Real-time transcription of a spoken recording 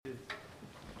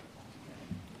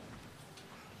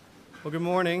Well, good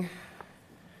morning.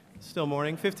 Still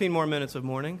morning. 15 more minutes of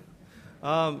morning.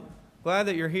 Glad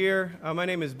that you're here. My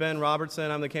name is Ben Robertson.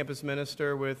 I'm the campus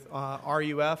minister with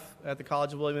RUF at the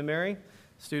College of William & Mary.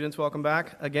 Students, welcome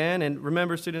back again. And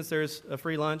remember, students, there's a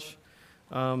free lunch,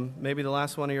 maybe the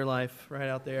last one of your life, right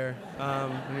out there.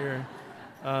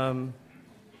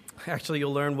 Actually,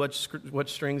 you'll learn what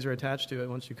strings are attached to it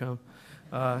once you come.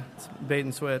 It's bait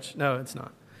and switch. No, it's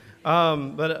not.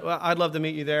 But I'd love to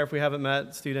meet you there if we haven't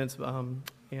met, students.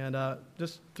 And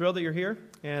just thrilled that you're here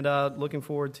and looking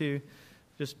forward to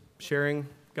just sharing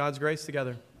God's grace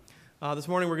together. This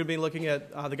morning we're going to be looking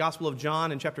at the Gospel of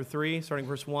John in chapter 3, starting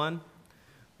verse 1.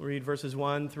 We'll read verses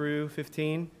 1 through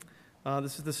 15.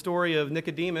 This is the story of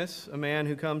Nicodemus, a man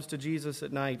who comes to Jesus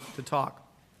at night to talk.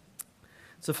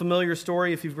 It's a familiar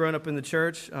story if you've grown up in the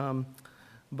church,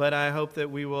 but I hope that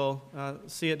we will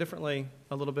see it differently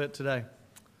a little bit today.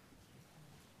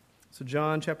 So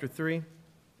John chapter 3,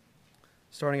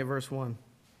 starting at verse 1.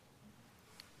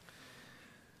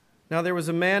 Now there was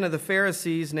a man of the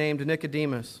Pharisees named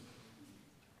Nicodemus,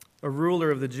 a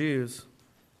ruler of the Jews.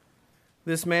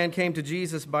 This man came to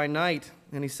Jesus by night,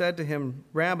 and he said to him,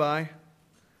 "Rabbi,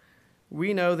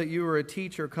 we know that you are a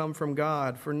teacher come from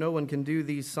God, for no one can do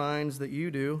these signs that you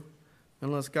do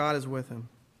unless God is with him."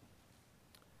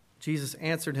 Jesus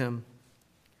answered him,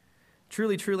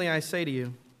 "Truly, truly, I say to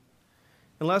you,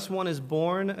 unless one is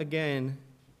born again,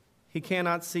 he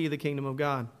cannot see the kingdom of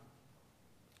God."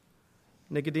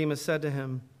 Nicodemus said to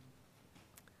him,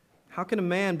 "How can a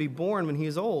man be born when he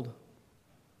is old?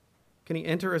 Can he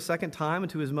enter a second time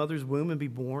into his mother's womb and be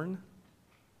born?"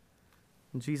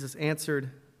 And Jesus answered,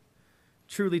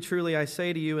 "Truly, truly, I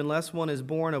say to you, unless one is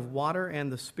born of water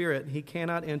and the Spirit, he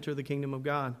cannot enter the kingdom of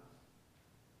God.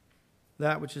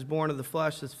 That which is born of the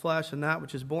flesh is flesh, and that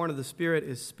which is born of the Spirit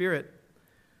is spirit.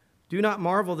 Do not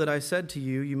marvel that I said to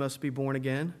you, you must be born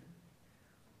again.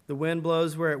 The wind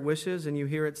blows where it wishes, and you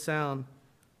hear its sound,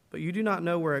 but you do not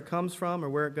know where it comes from or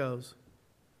where it goes.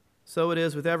 So it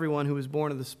is with everyone who is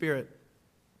born of the Spirit."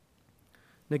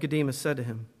 Nicodemus said to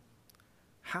him,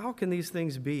 "How can these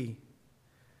things be?"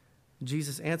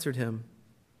 Jesus answered him,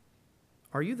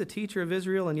 "Are you the teacher of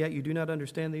Israel, and yet you do not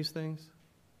understand these things?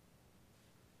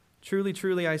 Truly,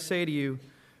 truly, I say to you,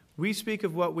 we speak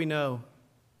of what we know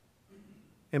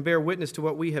and bear witness to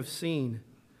what we have seen,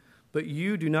 but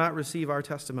you do not receive our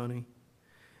testimony.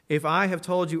 If I have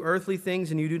told you earthly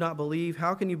things and you do not believe,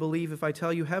 how can you believe if I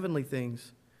tell you heavenly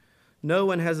things? No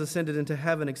one has ascended into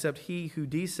heaven except he who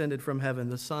descended from heaven,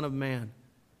 the Son of Man.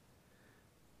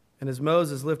 And as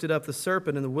Moses lifted up the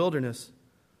serpent in the wilderness,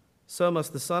 so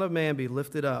must the Son of Man be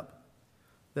lifted up,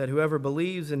 that whoever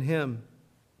believes in him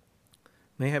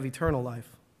may have eternal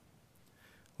life."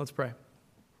 Let's pray.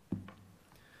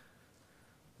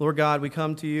 Lord God, we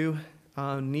come to you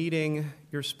needing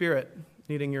your Spirit,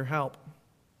 needing your help.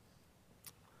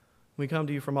 We come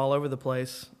to you from all over the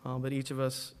place, but each of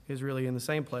us is really in the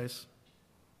same place,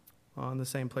 the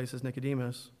same place as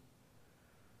Nicodemus.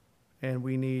 And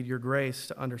we need your grace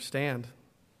to understand,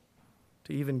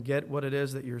 to even get what it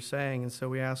is that you're saying. And so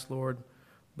we ask, Lord,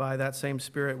 by that same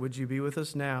Spirit, would you be with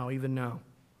us now, even now,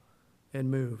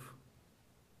 and move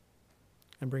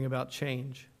and bring about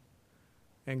change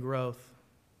and growth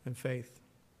and faith.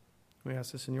 We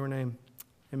ask this in your name.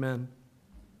 Amen.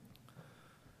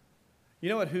 You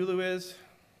know what Hulu is?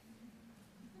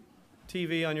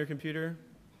 TV on your computer.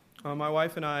 My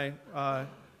wife and I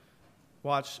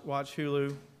watch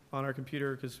Hulu on our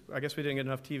computer because I guess we didn't get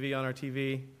enough TV on our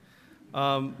TV.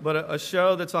 But a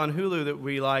show that's on Hulu that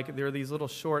we like, there are these little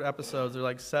short episodes, they're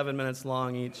like 7 minutes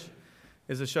long each,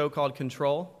 is a show called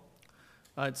Control.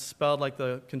 It's spelled like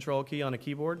the control key on a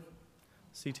keyboard,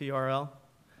 CTRL.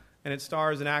 And it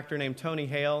stars an actor named Tony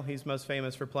Hale. He's most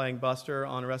famous for playing Buster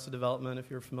on Arrested Development, if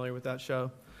you're familiar with that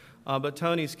show. But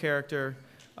Tony's character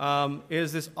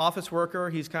is this office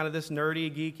worker. He's kind of this nerdy,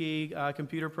 geeky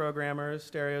computer programmer,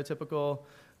 stereotypical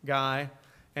guy.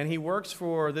 And he works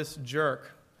for this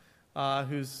jerk,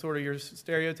 who's sort of your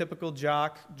stereotypical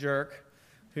jock jerk,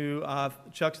 who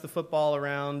chucks the football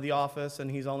around the office,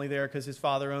 and he's only there because his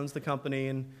father owns the company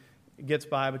and gets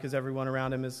by because everyone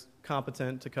around him is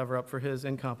competent to cover up for his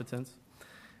incompetence.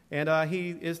 And he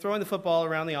is throwing the football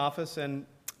around the office, and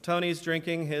Tony's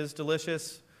drinking his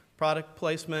delicious product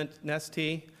placement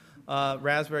Nestea,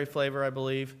 raspberry flavor, I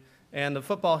believe, and the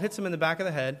football hits him in the back of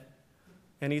the head,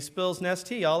 and he spills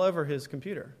Nestea all over his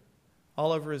computer,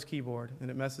 all over his keyboard,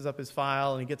 and it messes up his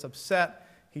file, and he gets upset.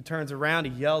 He turns around,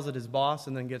 he yells at his boss,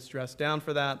 and then gets dressed down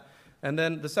for that. And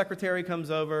then the secretary comes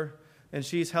over and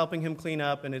she's helping him clean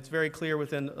up, and it's very clear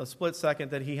within a split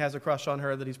second that he has a crush on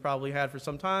her that he's probably had for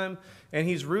some time, and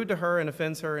he's rude to her and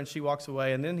offends her, and she walks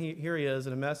away, and then here he is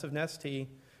in a mess of Nestea,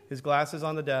 his glasses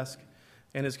on the desk,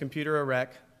 and his computer a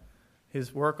wreck,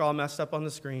 his work all messed up on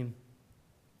the screen.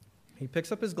 He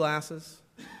picks up his glasses,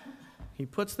 he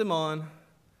puts them on,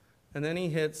 and then he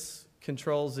hits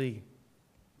CTRL Z.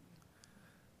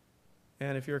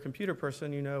 And if you're a computer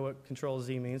person, you know what CTRL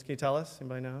Z means. Can you tell us?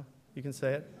 Anybody know? You can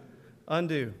say it.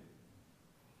 Undo.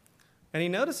 And he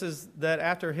notices that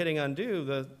after hitting undo,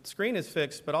 the screen is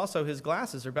fixed, but also his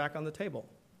glasses are back on the table.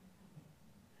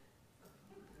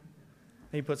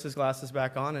 He puts his glasses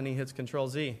back on and he hits CTRL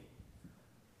Z.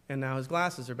 And now his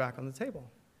glasses are back on the table.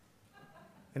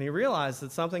 And he realized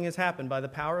that something has happened by the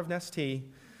power of Nestea.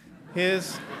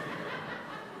 His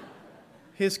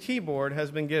keyboard has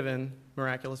been given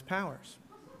miraculous powers.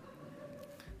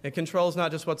 It controls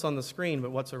not just what's on the screen,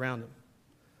 but what's around him.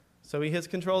 So he hits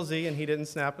CTRL Z and he didn't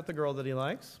snap at the girl that he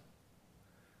likes.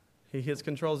 He hits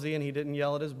CTRL Z and he didn't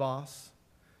yell at his boss.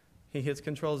 He hits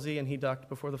CTRL Z and he ducked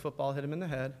before the football hit him in the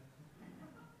head.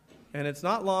 And it's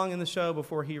not long in the show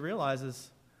before he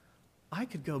realizes, I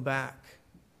could go back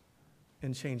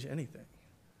and change anything.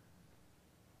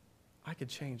 I could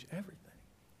change everything.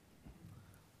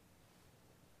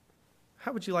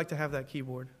 How would you like to have that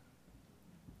keyboard?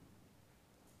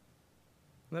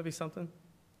 Wouldn't that be something?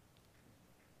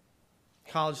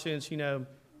 College students, you know,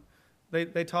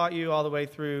 they taught you all the way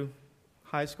through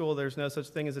high school there's no such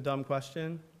thing as a dumb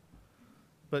question,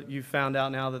 but you found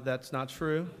out now that that's not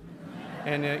true.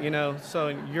 And, you know,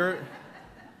 so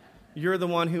you're the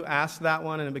one who asked that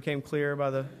one, and it became clear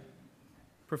by the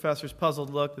professor's puzzled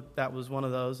look that that was one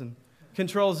of those. And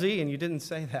CTRL Z, and you didn't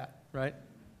say that, right?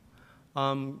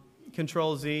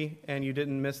 CTRL Z, and you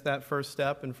didn't miss that first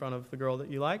step in front of the girl that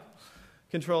you like.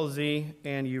 CTRL Z,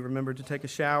 and you remembered to take a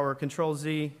shower. CTRL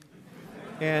Z,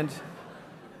 and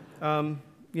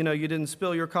you know, you didn't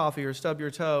spill your coffee or stub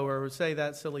your toe or say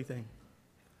that silly thing.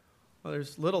 Well,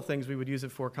 there's little things we would use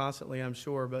it for constantly, I'm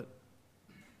sure, but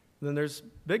then there's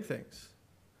big things.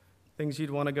 Things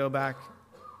you'd want to go back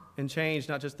and change,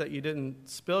 not just that you didn't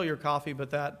spill your coffee,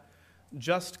 but that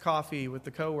just coffee with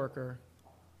the coworker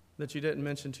that you didn't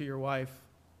mention to your wife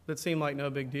that seemed like no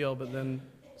big deal, but then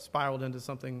spiraled into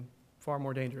something far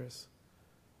more dangerous.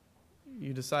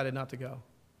 You decided not to go,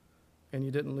 and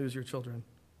you didn't lose your children.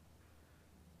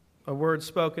 A word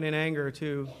spoken in anger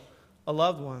to a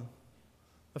loved one,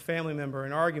 a family member,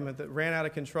 an argument that ran out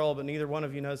of control, but neither one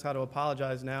of you knows how to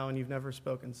apologize now, and you've never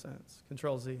spoken since.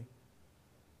 CTRL Z.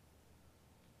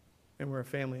 And we're a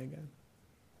family again.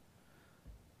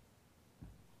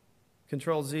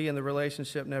 CTRL Z and the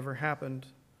relationship never happened.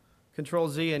 CTRL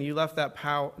Z and you left that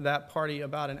party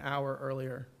about an hour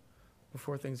earlier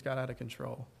before things got out of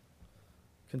control.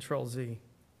 CTRL Z.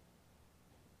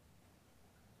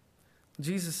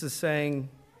 Jesus is saying,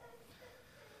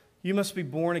 you must be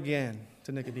born again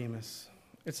to Nicodemus.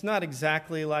 It's not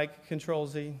exactly like CTRL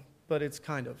Z, but it's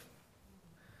kind of.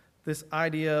 This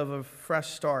idea of a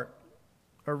fresh start,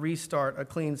 a restart, a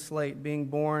clean slate, being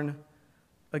born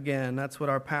again. That's what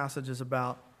our passage is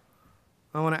about.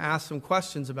 I want to ask some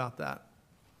questions about that.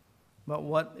 About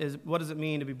what does it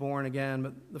mean to be born again?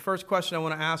 But the first question I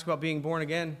want to ask about being born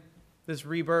again, this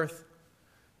rebirth,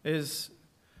 is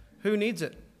who needs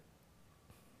it?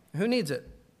 Who needs it?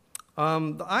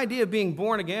 The idea of being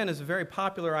born again is a very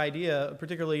popular idea,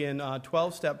 particularly in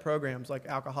 12-step programs like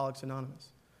Alcoholics Anonymous.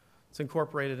 It's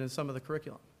incorporated in some of the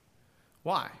curriculum.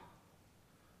 Why?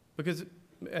 Because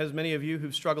as many of you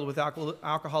who've struggled with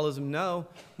alcoholism know,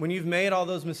 when you've made all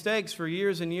those mistakes for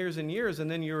years and years and years, and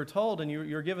then you're told and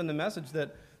you're given the message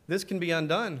that this can be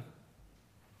undone,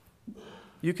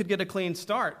 you could get a clean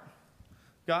start.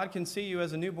 God can see you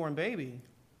as a newborn baby.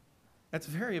 That's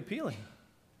very appealing.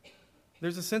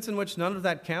 There's a sense in which none of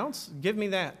that counts. Give me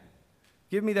that.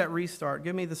 Give me that restart.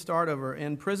 Give me the start over.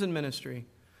 In prison ministry,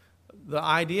 the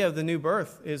idea of the new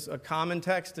birth is a common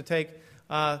text to take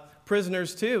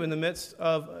prisoners to in the midst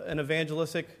of an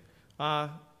evangelistic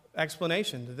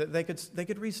explanation. That they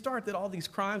could restart, that all these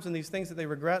crimes and these things that they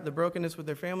regret, the brokenness with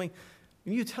their family,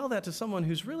 and you tell that to someone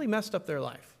who's really messed up their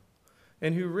life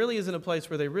and who really is in a place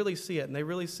where they really see it and they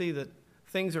really see that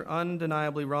things are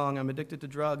undeniably wrong. I'm addicted to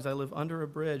drugs. I live under a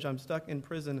bridge. I'm stuck in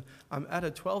prison. I'm at a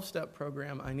 12-step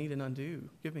program. I need an undo.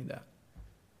 Give me that.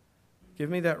 Give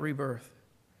me that rebirth.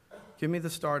 Give me the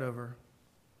start over.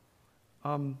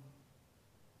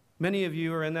 Many of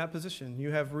you are in that position.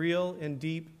 You have real and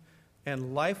deep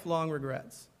and lifelong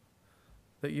regrets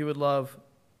that you would love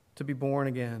to be born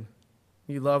again.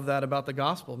 You love that about the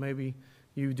gospel. Maybe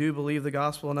You do believe the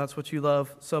gospel, and that's what you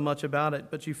love so much about it,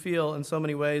 but you feel in so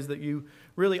many ways that you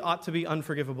really ought to be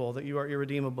unforgivable, that you are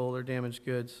irredeemable or damaged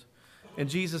goods. And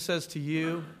Jesus says to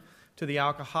you, to the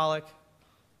alcoholic,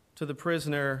 to the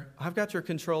prisoner, I've got your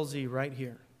Control Z right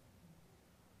here.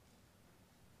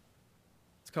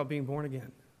 It's called being born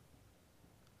again.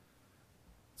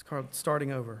 It's called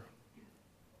starting over.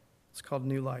 It's called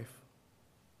new life.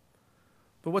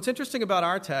 But what's interesting about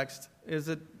our text is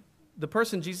that the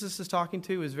person Jesus is talking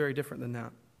to is very different than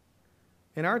that.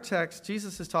 In our text,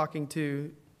 Jesus is talking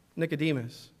to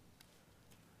Nicodemus.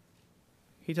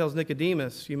 He tells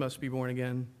Nicodemus, you must be born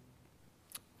again.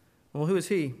 Well, who is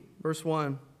he? Verse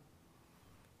 1.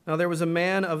 Now there was a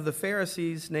man of the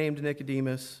Pharisees named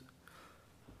Nicodemus,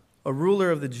 a ruler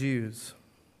of the Jews.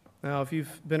 Now, if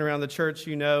you've been around the church,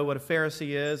 you know what a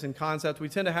Pharisee is. In concept, we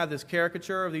tend to have this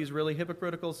caricature of these really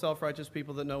hypocritical, self-righteous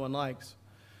people that no one likes.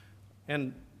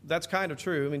 And that's kind of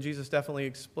true. I mean, Jesus definitely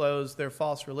exposed their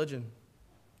false religion.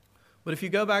 But if you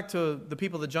go back to the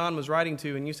people that John was writing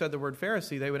to and you said the word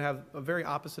Pharisee, they would have a very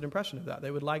opposite impression of that. They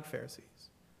would like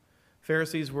Pharisees.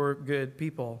 Pharisees were good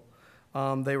people.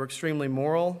 They were extremely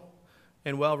moral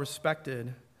and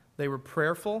well-respected. They were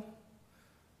prayerful.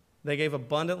 They gave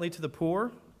abundantly to the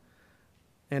poor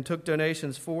and took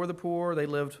donations for the poor. They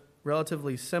lived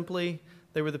relatively simply.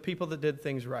 They were the people that did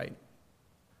things right.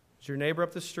 It's your neighbor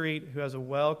up the street who has a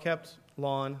well-kept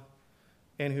lawn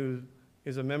and who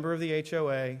is a member of the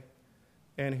HOA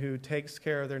and who takes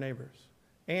care of their neighbors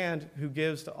and who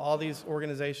gives to all these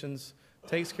organizations,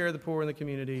 takes care of the poor in the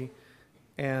community,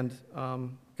 and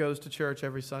goes to church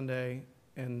every Sunday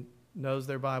and knows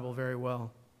their Bible very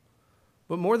well.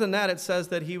 But more than that, it says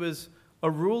that he was a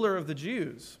ruler of the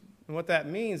Jews. And what that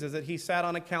means is that he sat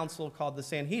on a council called the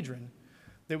Sanhedrin.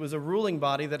 It was a ruling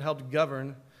body that helped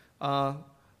govern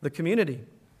the community.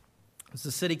 It's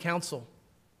the city council.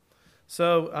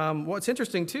 So what's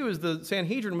interesting, too, is the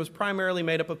Sanhedrin was primarily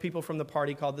made up of people from the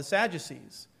party called the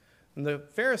Sadducees. And the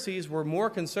Pharisees were more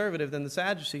conservative than the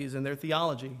Sadducees in their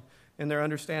theology and their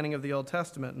understanding of the Old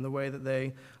Testament and the way that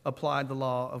they applied the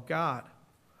law of God.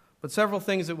 But several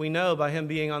things that we know by him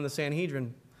being on the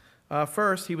Sanhedrin.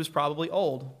 First, he was probably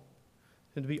old.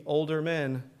 And to be older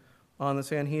men on the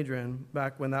Sanhedrin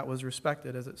back when that was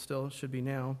respected, as it still should be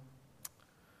now.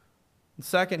 And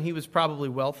second, he was probably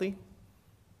wealthy.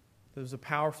 It was a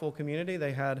powerful community.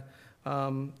 They had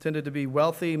tended to be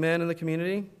wealthy men in the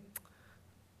community.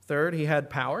 Third, he had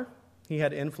power. He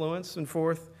had influence. And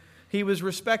fourth, he was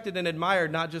respected and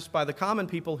admired not just by the common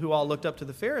people who all looked up to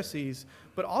the Pharisees,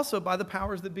 but also by the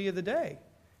powers that be of the day.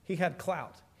 He had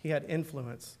clout. He had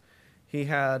influence. He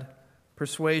had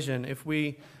persuasion. If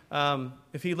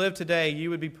he lived today, you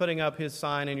would be putting up his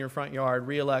sign in your front yard,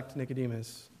 re-elect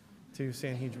Nicodemus to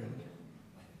Sanhedrin.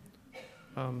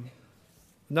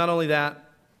 Not only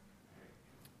that,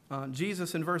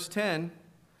 Jesus in verse 10,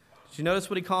 did you notice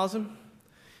what he calls him?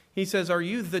 He says, are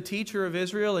you the teacher of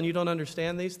Israel and you don't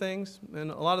understand these things?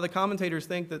 And a lot of the commentators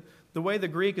think that the way the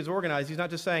Greek is organized, he's not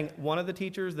just saying one of the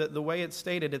teachers, that the way it's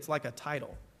stated, it's like a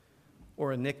title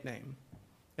or a nickname.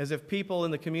 As if people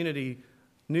in the community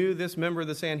knew this member of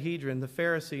the Sanhedrin, the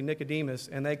Pharisee, Nicodemus,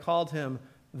 and they called him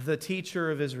the teacher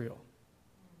of Israel.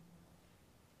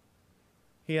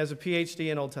 He has a PhD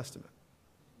in Old Testament.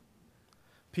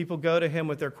 People go to him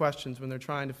with their questions when they're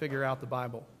trying to figure out the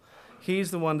Bible.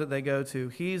 He's the one that they go to.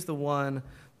 He's the one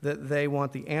that they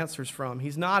want the answers from.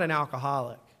 He's not an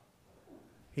alcoholic.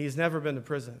 He's never been to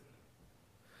prison.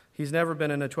 He's never been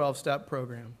in a 12-step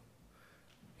program.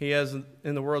 He is,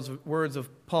 in the words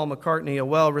of Paul McCartney, a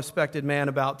well-respected man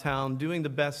about town, doing the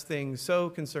best things so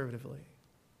conservatively.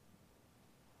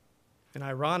 And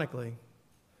ironically,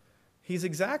 he's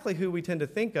exactly who we tend to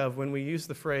think of when we use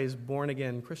the phrase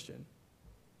born-again Christian,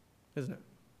 isn't it?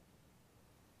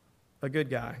 A good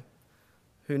guy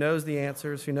who knows the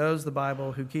answers, who knows the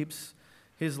Bible, who keeps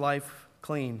his life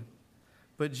clean.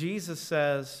 But Jesus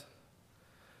says,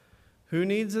 who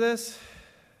needs this?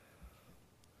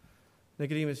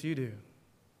 Nicodemus, you do.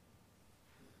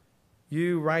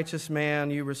 You righteous man,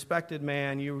 you respected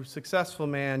man, you successful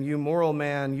man, you moral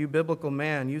man, you biblical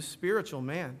man, you spiritual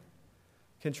man.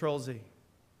 Control Z.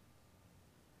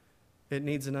 It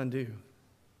needs an undo.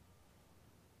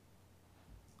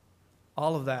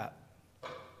 All of that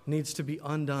needs to be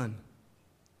undone.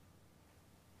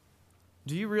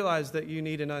 Do you realize that you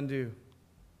need an undo?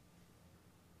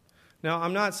 Now,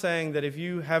 I'm not saying that if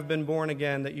you have been born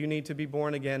again, that you need to be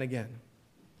born again again.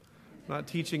 I'm not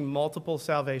teaching multiple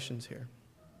salvations here.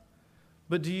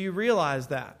 But do you realize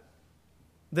that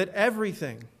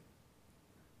everything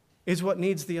is what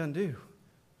needs the undo?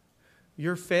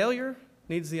 Your failure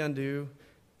needs the undo,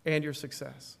 and your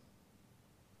success.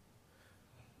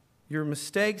 Your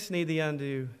mistakes need the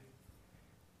undo.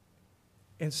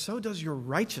 And so does your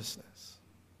righteousness.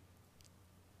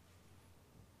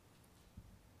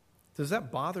 Does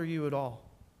that bother you at all?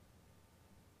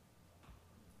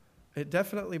 It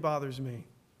definitely bothers me.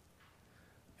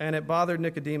 And it bothered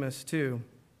Nicodemus too.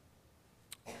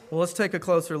 Well, let's take a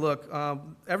closer look.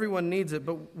 Everyone needs it,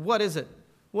 but what is it?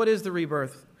 What is the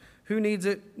rebirth? Who needs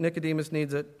it? Nicodemus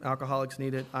needs it. Alcoholics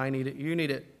need it. I need it. You need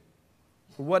it.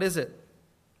 What is it?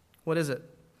 What is it?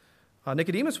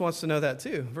 Nicodemus wants to know that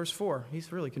too. Verse 4,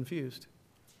 he's really confused.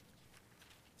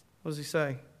 What does he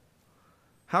say?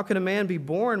 How can a man be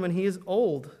born when he is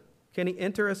old? Can he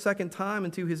enter a second time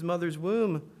into his mother's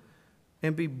womb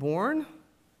and be born?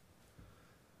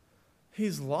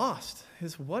 He's lost.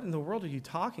 What in the world are you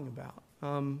talking about?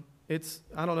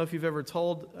 I don't know if you've ever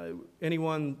told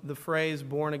anyone the phrase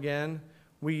born again.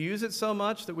 We use it so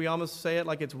much that we almost say it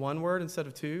like it's one word instead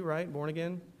of two, right? Born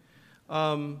again.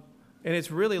 And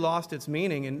it's really lost its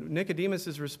meaning. And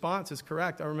Nicodemus' response is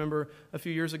correct. I remember a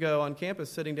few years ago on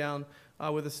campus sitting down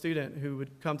with a student who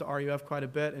would come to RUF quite a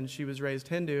bit, and she was raised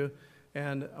Hindu.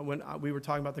 And when we were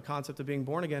talking about the concept of being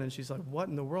born again, and she's like, what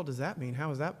in the world does that mean?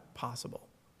 How is that possible?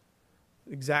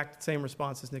 Exact same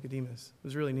response as Nicodemus. It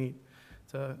was really neat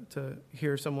to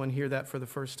hear someone hear that for the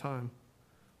first time.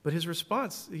 But his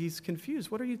response, he's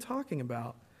confused. What are you talking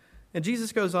about? And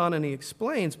Jesus goes on and he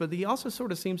explains, but he also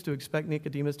sort of seems to expect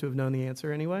Nicodemus to have known the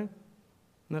answer anyway. Isn't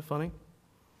that funny?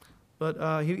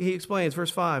 But he explains,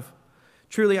 verse 5,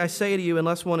 truly I say to you,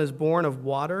 unless one is born of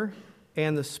water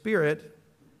and the Spirit,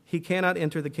 he cannot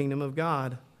enter the kingdom of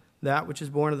God. That which is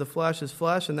born of the flesh is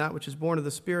flesh, and that which is born of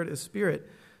the Spirit is spirit.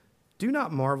 Do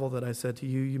not marvel that I said to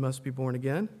you, you must be born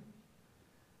again.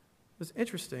 It's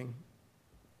interesting.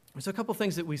 There's a couple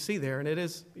things that we see there, and it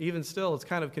is, even still, it's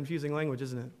kind of confusing language,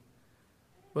 isn't it?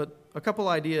 But a couple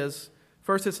ideas.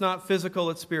 First, it's not physical,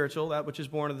 it's spiritual. That which is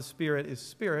born of the Spirit is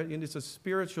spirit. It's a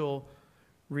spiritual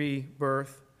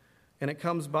rebirth, and it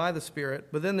comes by the Spirit.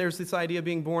 But then there's this idea of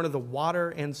being born of the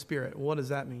water and Spirit. What does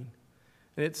that mean?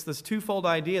 And it's this twofold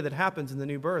idea that happens in the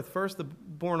new birth. First, the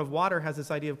born of water has this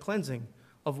idea of cleansing,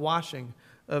 of washing,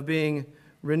 of being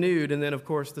renewed. And then, of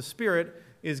course, the Spirit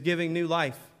is giving new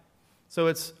life. So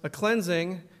it's a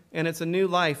cleansing, and it's a new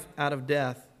life out of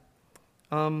death.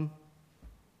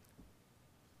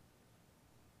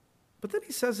 But then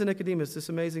he says to Nicodemus this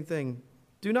amazing thing,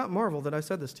 do not marvel that I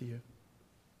said this to you.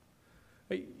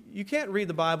 You can't read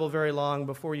the Bible very long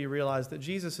before you realize that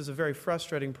Jesus is a very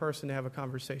frustrating person to have a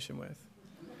conversation with.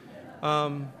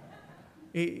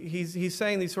 He's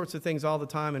saying these sorts of things all the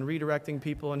time and redirecting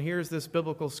people, and here's this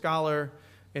biblical scholar,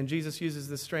 and Jesus uses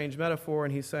this strange metaphor,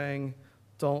 and he's saying,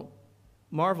 don't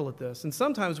marvel at this. And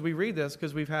sometimes we read this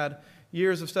because we've had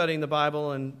years of studying the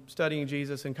Bible and studying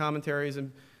Jesus and commentaries,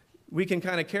 and we can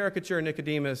kind of caricature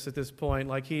Nicodemus at this point.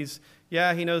 Like he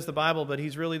knows the Bible, but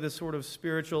he's really this sort of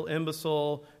spiritual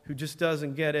imbecile who just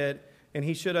doesn't get it, and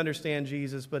he should understand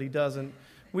Jesus, but he doesn't.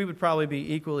 We would probably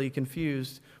be equally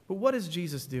confused. But what is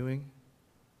Jesus doing?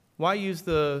 Why use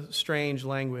the strange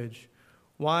language?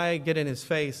 Why get in his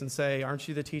face and say, aren't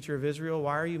you the teacher of Israel?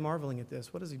 Why are you marveling at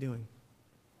this? What is he doing?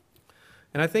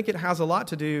 And I think it has a lot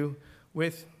to do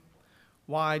with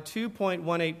why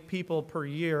 2.18 people per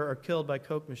year are killed by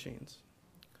Coke machines.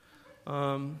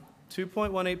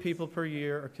 2.18 people per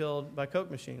year are killed by Coke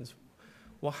machines.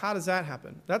 Well, how does that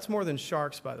happen? That's more than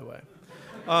sharks, by the way.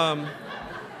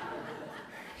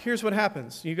 Here's what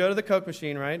happens. You go to the Coke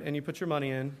machine, right, and you put your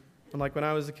money in. And like when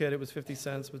I was a kid, it was 50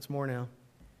 cents, but it's more now.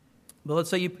 But let's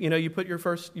say you put your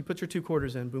 2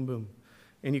 quarters in, boom, boom,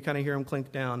 and you kind of hear them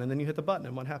clink down, and then you hit the button,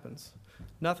 and what happens?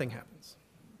 Nothing happens.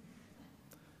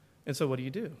 And so what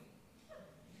do?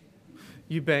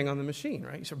 You bang on the machine,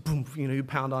 right? You sort of boom, you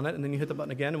pound on it, and then you hit the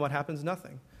button again, and what happens?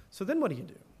 Nothing. So then what do?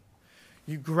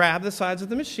 You grab the sides of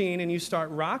the machine, and you start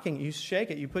rocking. You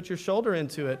shake it. You put your shoulder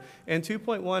into it. And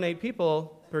 2.18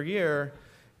 people per year,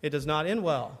 it does not end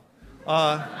well.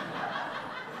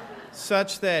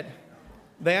 Such that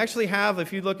they actually have,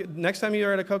 if you look at, next time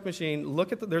you're at a Coke machine,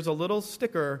 look at there's a little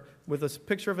sticker with a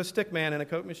picture of a stick man and a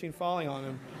Coke machine falling on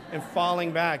him and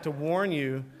falling back to warn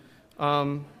you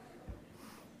not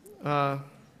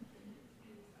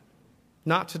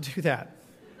to do that.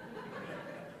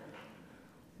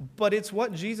 But it's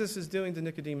what Jesus is doing to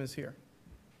Nicodemus here.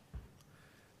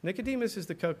 Nicodemus is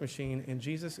the Coke machine, and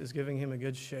Jesus is giving him a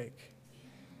good shake.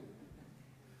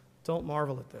 Don't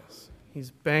marvel at this.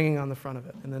 He's banging on the front of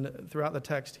it. And then throughout the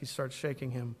text, he starts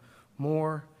shaking him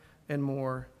more and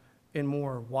more and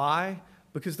more. Why?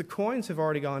 Because the coins have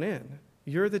already gone in.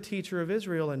 You're the teacher of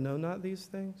Israel and know not these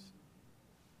things?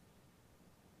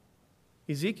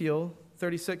 Ezekiel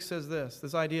 36 says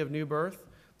this idea of new birth.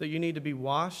 that you need to be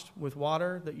washed with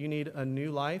water, that you need a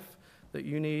new life, that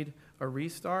you need a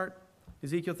restart,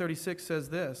 Ezekiel 36 says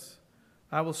this,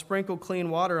 I will sprinkle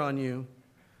clean water on you,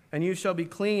 and you shall be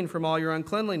clean from all your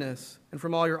uncleanliness, and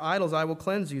from all your idols I will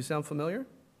cleanse you. Sound familiar?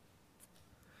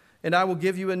 And I will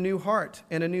give you a new heart,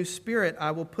 and a new spirit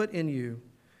I will put in you.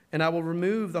 And I will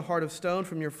remove the heart of stone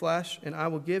from your flesh, and I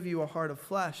will give you a heart of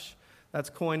flesh. That's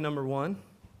coin number 1.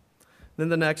 Then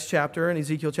the next chapter, in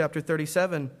Ezekiel chapter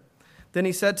 37, then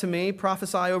he said to me,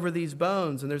 prophesy over these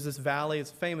bones. And there's this valley,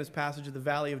 it's a famous passage of the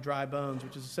valley of dry bones,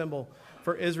 which is a symbol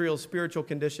for Israel's spiritual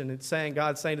condition. It's saying,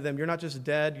 God's saying to them, you're not just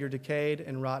dead, you're decayed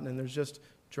and rotten, and there's just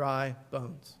dry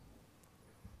bones.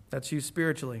 That's you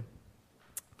spiritually.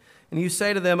 And you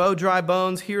say to them, O dry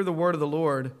bones, hear the word of the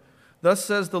Lord. Thus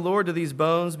says the Lord to these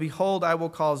bones, behold, I will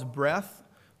cause breath,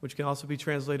 which can also be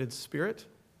translated spirit,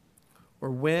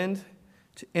 or wind,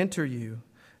 to enter you,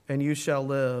 and you shall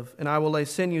live. And I will lay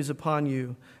sinews upon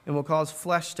you, and will cause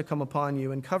flesh to come upon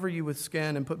you, and cover you with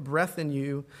skin, and put breath in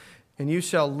you, and you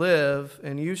shall live,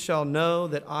 and you shall know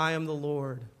that I am the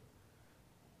Lord.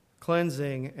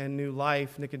 Cleansing and new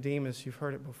life, Nicodemus, you've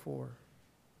heard it before.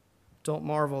 Don't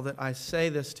marvel that I say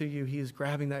this to you. He is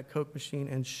grabbing that Coke machine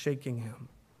and shaking him.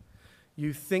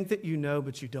 You think that you know,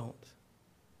 but you don't.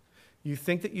 You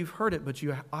think that you've heard it, but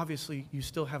you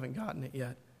still haven't gotten it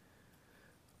yet.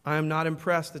 I am not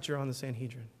impressed that you're on the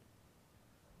Sanhedrin.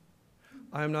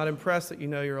 I am not impressed that you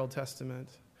know your Old Testament.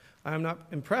 I am not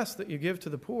impressed that you give to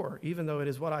the poor, even though it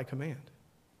is what I command.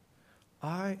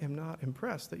 I am not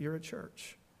impressed that you're at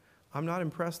church. I'm not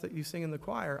impressed that you sing in the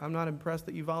choir. I'm not impressed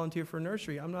that you volunteer for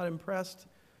nursery. I'm not impressed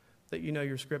that you know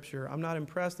your scripture. I'm not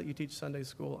impressed that you teach Sunday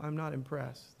school. I'm not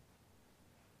impressed.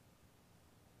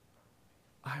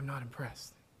 I am not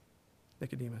impressed,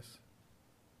 Nicodemus.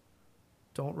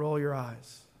 Don't roll your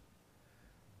eyes.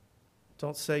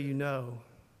 Don't say you know.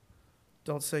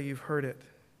 Don't say you've heard it.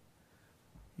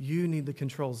 You need the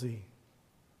Control Z.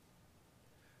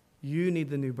 You need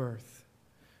the new birth.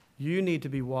 You need to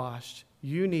be washed.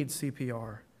 You need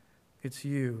CPR. It's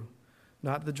you,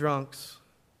 not the drunks,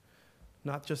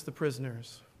 not just the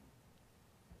prisoners,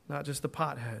 not just the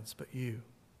potheads, but you.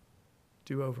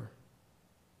 Do over.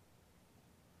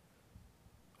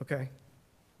 Okay.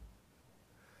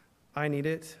 I need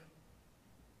it.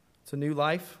 It's a new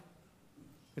life.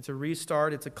 It's a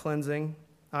restart. It's a cleansing.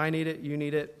 I need it. You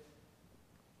need it.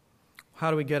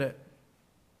 How do we get it?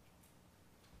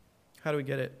 How do we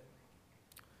get it?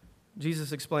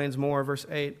 Jesus explains more, verse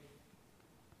 8.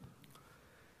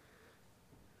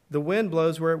 The wind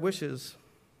blows where it wishes,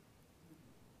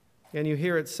 and you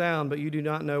hear its sound, but you do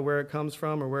not know where it comes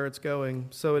from or where it's going.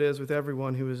 So it is with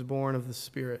everyone who is born of the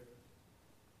Spirit.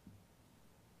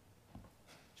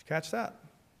 Did you catch that?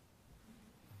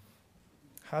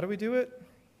 How do we do it?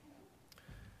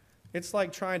 It's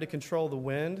like trying to control the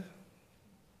wind.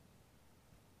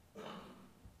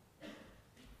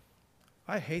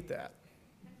 I hate that.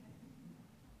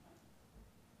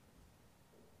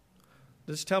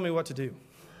 Just tell me what to do,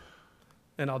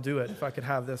 and I'll do it if I could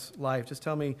have this life. Just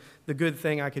tell me the good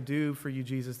thing I could do for you,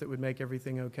 Jesus, that would make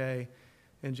everything okay.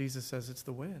 And Jesus says it's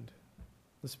the wind.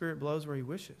 The Spirit blows where he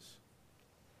wishes.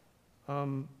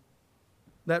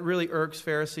 That really irks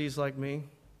Pharisees like me.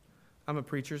 I'm a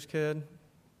preacher's kid,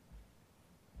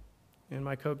 and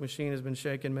my Coke machine has been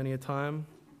shaken many a time.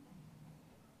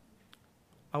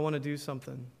 I want to do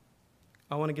something.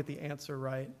 I want to get the answer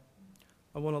right.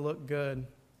 I want to look good.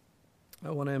 I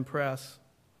want to impress.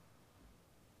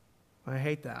 I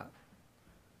hate that.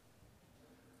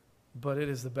 But it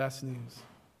is the best news.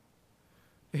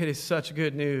 It is such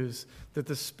good news that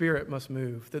the Spirit must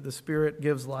move, that the Spirit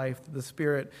gives life, that the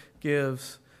Spirit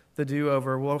gives the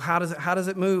do-over. Well, how does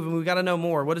it move? And we've got to know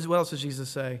more. What else does Jesus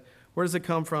say? Where does it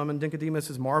come from? And Nicodemus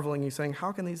is marveling. He's saying,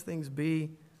 how can these things be?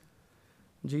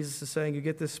 And Jesus is saying, you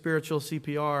get this spiritual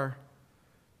CPR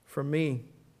from me.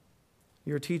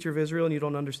 You're a teacher of Israel and you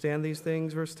don't understand these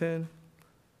things, verse 10.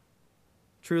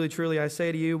 Truly, truly, I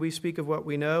say to you, we speak of what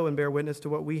we know and bear witness to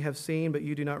what we have seen, but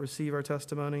you do not receive our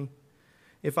testimony.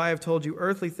 If I have told you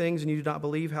earthly things and you do not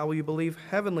believe, how will you believe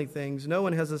heavenly things? No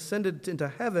one has ascended into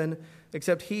heaven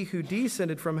except he who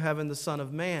descended from heaven, the Son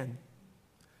of Man.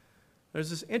 There's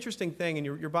this interesting thing, and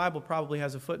your Bible probably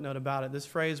has a footnote about it. This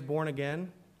phrase, born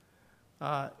again,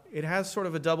 it has sort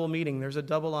of a double meaning. There's a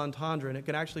double entendre, and it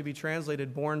can actually be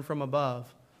translated born from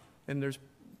above. And there's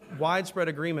widespread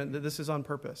agreement that this is on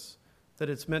purpose, that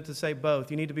it's meant to say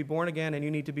both. You need to be born again, and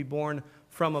you need to be born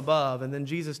from above. And then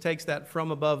Jesus takes that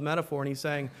from above metaphor, and he's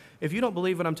saying, if you don't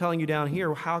believe what I'm telling you down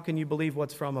here, how can you believe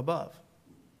what's from above?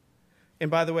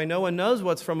 And by the way, no one knows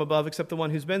what's from above except the one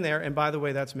who's been there, and by the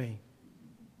way, that's me,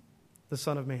 the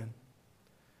Son of Man.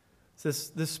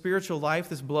 This spiritual life,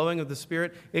 this blowing of the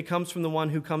Spirit, it comes from the one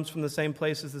who comes from the same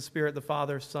place as the Spirit, the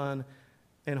Father, Son,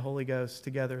 and Holy Ghost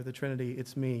together, the Trinity.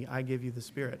 It's me. I give you the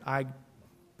Spirit. I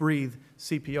breathe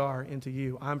CPR into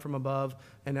you. I'm from above,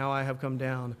 and now I have come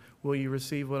down. Will you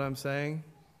receive what I'm saying?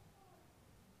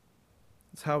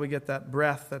 That's how we get that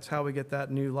breath. That's how we get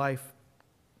that new life.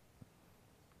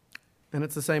 And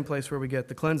it's the same place where we get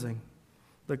the cleansing.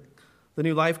 The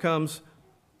new life comes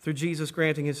through Jesus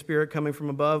granting his Spirit coming from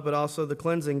above, but also the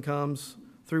cleansing comes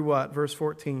through what? Verse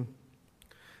 14.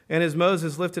 And as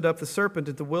Moses lifted up the serpent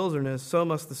at the wilderness, so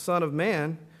must the Son of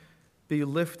Man be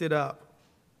lifted up,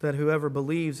 that whoever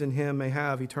believes in him may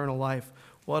have eternal life.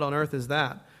 What on earth is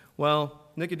that? Well,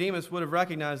 Nicodemus would have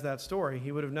recognized that story.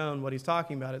 He would have known what he's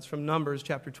talking about. It's from Numbers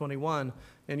chapter 21.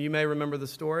 And you may remember the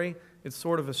story. It's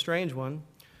sort of a strange one.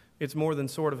 It's more than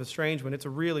sort of a strange one. It's a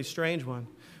really strange one.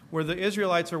 Where the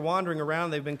Israelites are wandering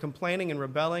around, they've been complaining and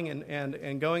rebelling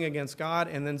and going against God,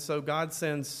 and then so God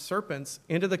sends serpents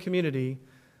into the community.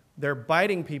 They're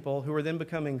biting people who are then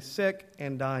becoming sick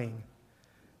and dying.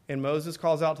 And Moses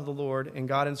calls out to the Lord, and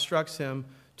God instructs him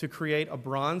to create a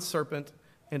bronze serpent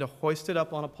and to hoist it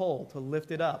up on a pole, to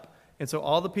lift it up. And so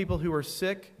all the people who are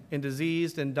sick and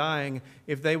diseased and dying,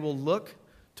 if they will look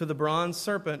to the bronze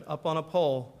serpent up on a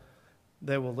pole,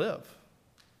 they will live.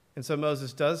 And so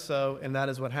Moses does so, and that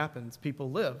is what happens. People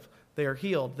live. They are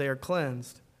healed. They are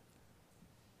cleansed.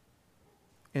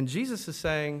 And Jesus is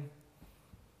saying,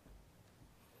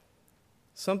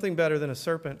 something better than a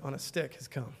serpent on a stick has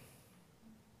come.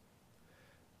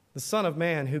 The Son of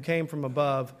Man who came from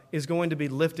above is going to be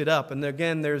lifted up. And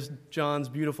again, there's John's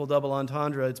beautiful double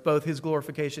entendre. It's both his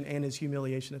glorification and his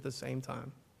humiliation at the same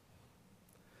time.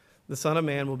 The Son of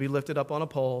Man will be lifted up on a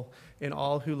pole, and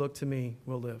all who look to me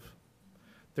will live.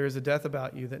 There is a death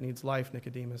about you that needs life,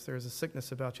 Nicodemus. There is a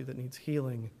sickness about you that needs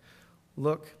healing.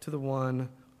 Look to the one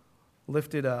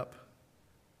lifted up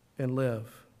and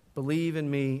live. Believe in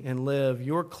me and live.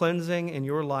 Your cleansing and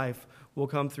your life will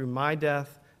come through my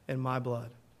death and my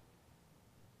blood.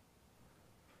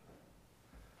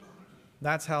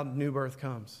 That's how new birth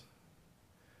comes,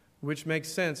 which makes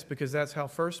sense because that's how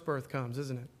first birth comes,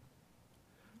 isn't it?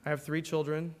 I have 3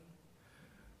 children.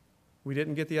 We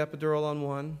didn't get the epidural on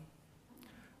one.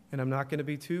 And I'm not going to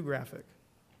be too graphic.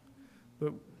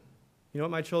 But you know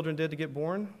what my children did to get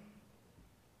born?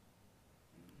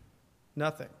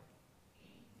 Nothing.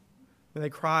 And they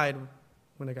cried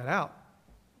when they got out.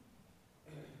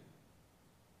 You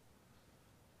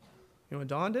know what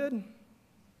Dawn did?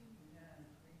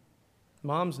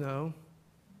 Moms know.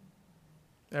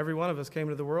 Every one of us came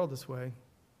into the world this way,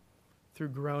 through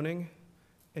groaning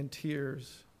and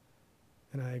tears.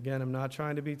 And I, again, am not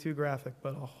trying to be too graphic,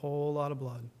 but a whole lot of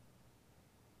blood.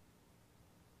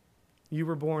 You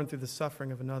were born through the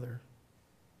suffering of another.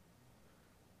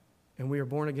 And we are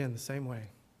born again the same way.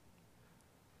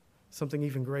 Something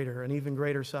even greater, an even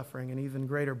greater suffering, an even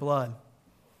greater blood,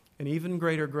 an even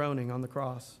greater groaning on the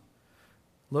cross.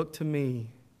 Look to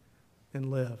me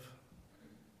and live.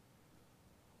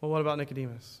 Well, what about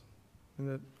Nicodemus?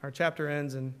 And our chapter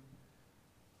ends and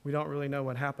we don't really know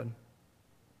what happened.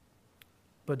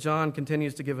 But John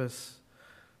continues to give us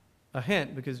a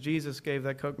hint because Jesus gave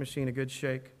that Coke machine a good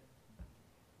shake.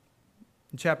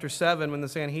 In chapter 7, when the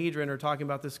Sanhedrin are talking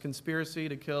about this conspiracy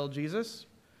to kill Jesus,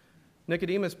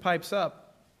 Nicodemus pipes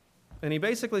up and he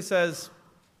basically says,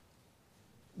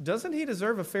 doesn't he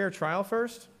deserve a fair trial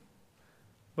first?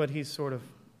 But he's sort of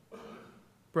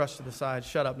brushed to the side.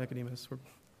 Shut up, Nicodemus. We're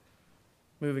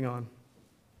moving on.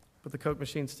 But the Coke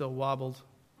machine still wobbled.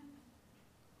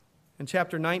 In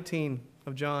chapter 19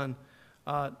 of John,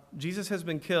 Jesus has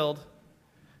been killed.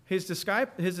 His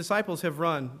disciples have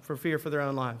run for fear for their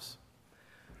own lives.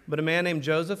 But a man named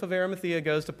Joseph of Arimathea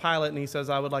goes to Pilate and he says,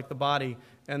 I would like the body.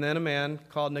 And then a man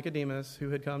called Nicodemus, who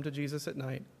had come to Jesus at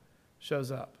night,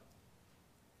 shows up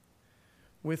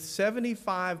with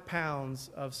 75 pounds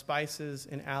of spices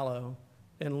and aloe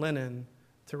and linen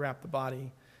to wrap the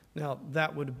body. Now,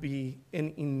 that would be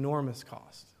an enormous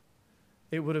cost.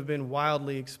 It would have been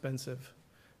wildly expensive.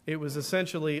 It was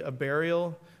essentially a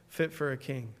burial fit for a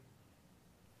king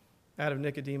out of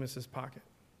Nicodemus's pocket.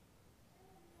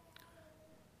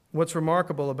 What's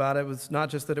remarkable about it was not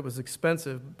just that it was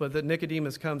expensive, but that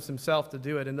Nicodemus comes himself to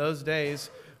do it. In those days,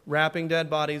 wrapping dead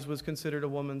bodies was considered a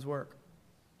woman's work.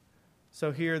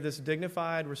 So here, this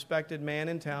dignified, respected man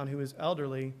in town who is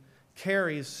elderly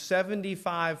carries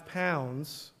 75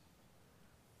 pounds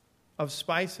of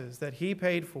spices that he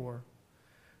paid for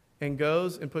and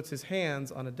goes and puts his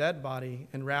hands on a dead body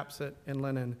and wraps it in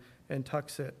linen and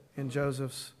tucks it in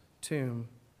Joseph's tomb.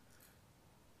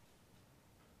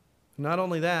 Not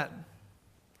only that,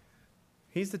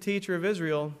 He's the teacher of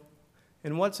Israel.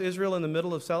 And what's Israel in the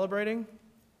middle of celebrating?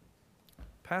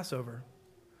 Passover.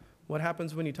 What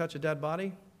happens when you touch a dead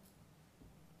body?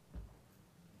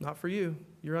 Not for you.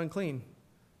 You're unclean.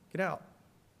 Get out.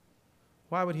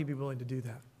 Why would he be willing to do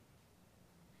that?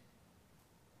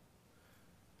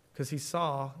 Because he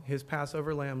saw his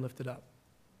Passover lamb lifted up.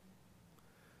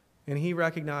 And he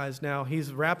recognized now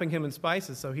he's wrapping him in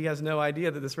spices, so he has no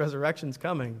idea that this resurrection's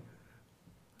coming.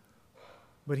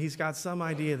 But he's got some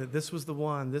idea that this was the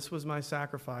one, this was my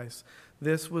sacrifice,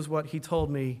 this was what he told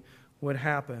me would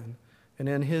happen. And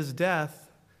in his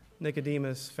death,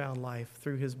 Nicodemus found life.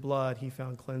 Through his blood, he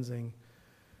found cleansing.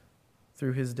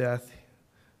 Through his death,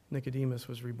 Nicodemus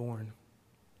was reborn.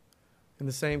 And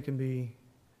the same can be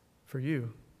for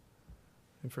you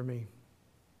and for me.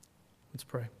 Let's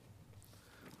pray.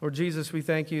 Lord Jesus, we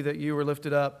thank you that you were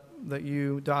lifted up, that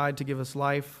you died to give us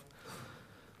life,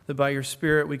 that by your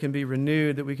Spirit we can be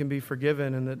renewed, that we can be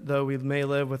forgiven, and that though we may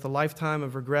live with a lifetime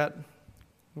of regret,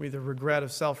 either regret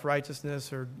of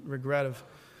self-righteousness or regret of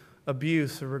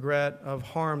abuse or regret of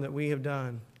harm that we have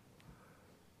done,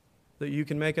 that you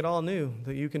can make it all new,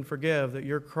 that you can forgive, that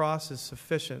your cross is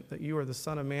sufficient, that you are the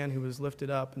Son of Man who was lifted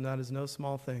up, and that is no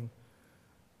small thing,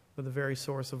 but the very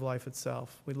source of life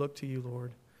itself. We look to you,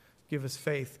 Lord. Give us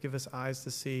faith. Give us eyes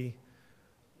to see.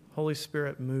 Holy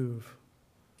Spirit, move.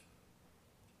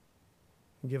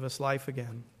 And give us life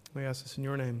again. We ask this in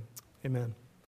your name. Amen.